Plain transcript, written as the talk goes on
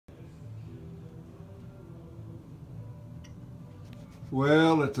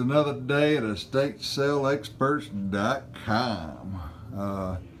Well, it's another day at EstateSaleExperts.com.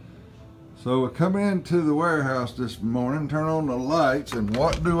 So I come into the warehouse this morning, turn on the lights, and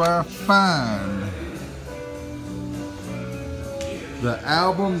what do I find? The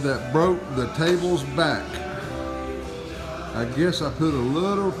album that broke the table's back. I guess I put a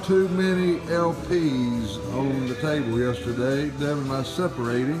little too many LPs on the table yesterday, done my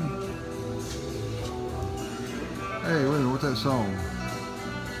separating. Hey, wait a minute, what's that song?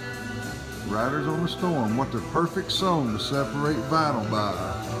 Riders on the Storm. What the perfect song to separate vinyl by.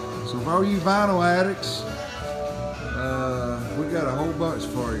 So for all you vinyl addicts, we got a whole bunch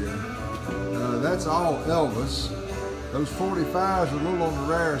for you. That's all Elvis. Those 45s are a little on the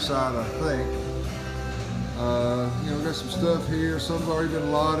rare side, I think. We got some stuff here. Some's already been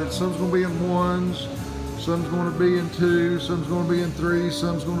allotted. Some's going to be in ones. Some's going to be in two. Some's going to be in three.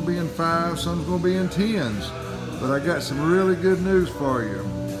 Some's going to be in five. Some's going to be in tens. But I got some really good news for you.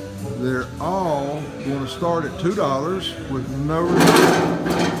 They're all going to start at $2 with no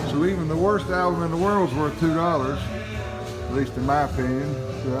return. So even the worst album in the world is worth $2, at least in my opinion.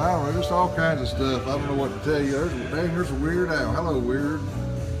 So I don't know, just all kinds of stuff. I don't know what to tell you. There's a Weird Al. Hello, Weird.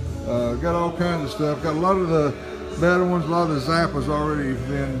 Got all kinds of stuff. Got a lot of the better ones, a lot of the Zappas already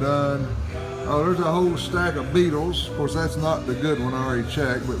been done. Oh, there's a whole stack of Beatles. Of course, that's not the good one, I already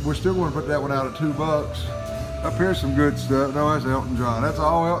checked, but we're still going to put that one out at $2. Up here's some good stuff. No, that's Elton John. That's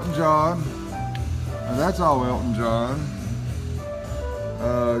all Elton John. And that's all Elton John.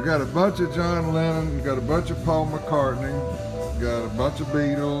 Got a bunch of John Lennon. Got a bunch of Paul McCartney. Got a bunch of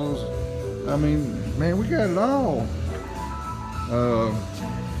Beatles. I mean, man, we got it all.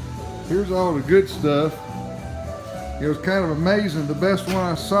 Here's all the good stuff. It was kind of amazing. The best one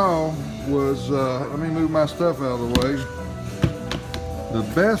I saw was, let me move my stuff out of the way. The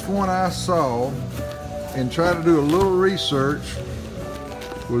best one I saw, and try to do a little research,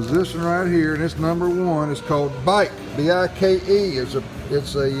 was this one right here, and it's #1. It's called Bike, B-I-K-E. It's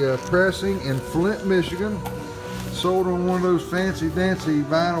a pressing in Flint, Michigan. Sold on one of those fancy dancy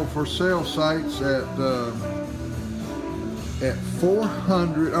vinyl for sale sites at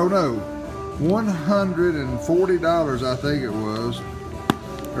 $140, I think it was.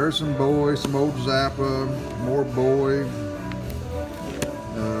 There's some Boy, some old Zappa, more Boy.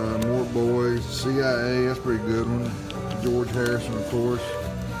 More Boys, CIA, that's a pretty good one. George Harrison, of course.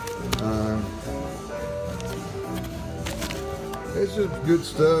 It's just good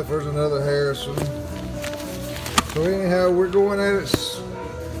stuff. There's another Harrison. So anyhow, we're going at it.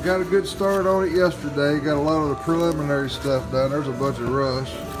 Got a good start on it yesterday. Got a lot of the preliminary stuff done. There's a bunch of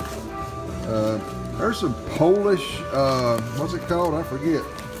Rush. There's some Polish, what's it called? I forget.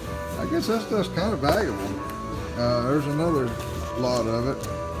 I guess that stuff's kind of valuable. There's another lot of it.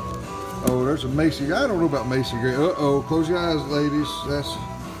 Oh, there's a Macy. I don't know about Macy Gray. Uh-oh, close your eyes, ladies. That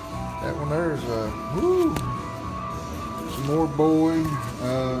one there's whoo. Some more Boy.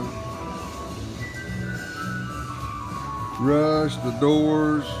 Rush, The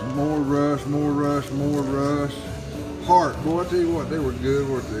Doors, more Rush, more Rush, more Rush. Heart, boy, I tell you what, they were good,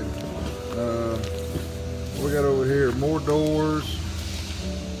 weren't they? What we got over here? More Doors,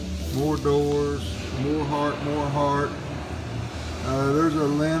 more Doors, more Heart, more Heart. There's a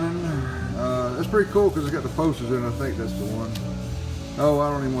Lennon. That's pretty cool because it's got the posters in. I think that's the one. Oh,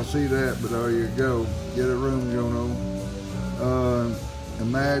 I don't even want to see that, but there you go. Get a room, Jono.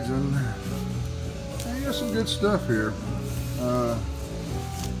 Imagine. Hey, got some good stuff here.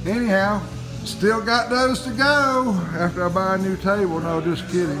 Anyhow, still got those to go after I buy a new table. No, just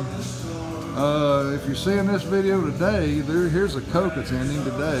kidding. If you're seeing this video today, here's a Coke that's ending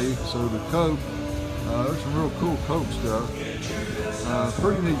today. So the Coke, there's some real cool Coke stuff.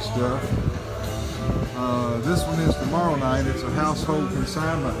 Pretty neat stuff. This one is tomorrow night. It's a household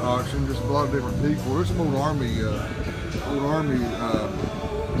consignment auction. Just a lot of different people. There's some old army, in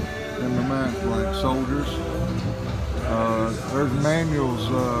my mind, like soldiers. There's Manuel's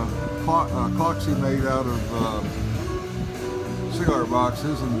clocks he made out of cigar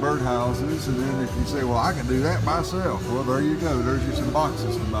boxes and birdhouses. And then if you say, well, I can do that myself, well, there you go. There's you some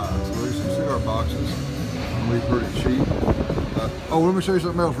boxes to buy. So there's some cigar boxes. They'll be pretty cheap. Oh, let me show you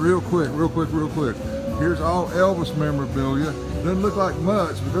something else real quick. Here's all Elvis memorabilia. Doesn't look like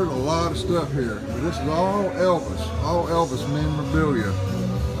much, but there's a lot of stuff here. But this is all Elvis memorabilia.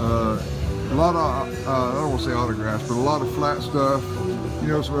 A lot of, I don't want to say autographs, but a lot of flat stuff. You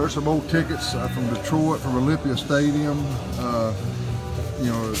know, so there's some old tickets from Detroit, from Olympia Stadium. I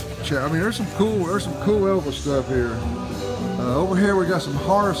mean, there's some cool Elvis stuff here. Over here we got some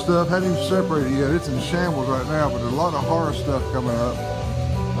horror stuff. Hadn't even separated yet. It's in shambles right now, but there's a lot of horror stuff coming up.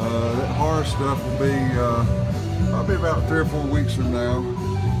 That horror stuff will be Probably about 3 or 4 weeks from now.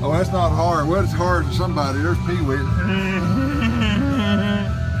 Oh, that's not hard. Well, it's hard to somebody. There's Pee-wee.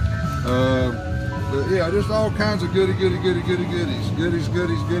 But yeah, just all kinds of goodies,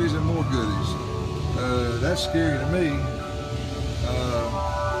 and more goodies. That's scary to me.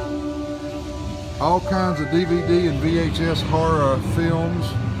 All kinds of DVD and VHS horror films.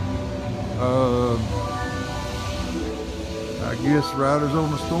 I guess Riders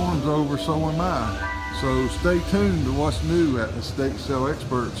on the Storm's over, so am I. So stay tuned to what's new at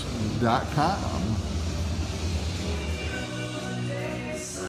EstateSaleExperts.com.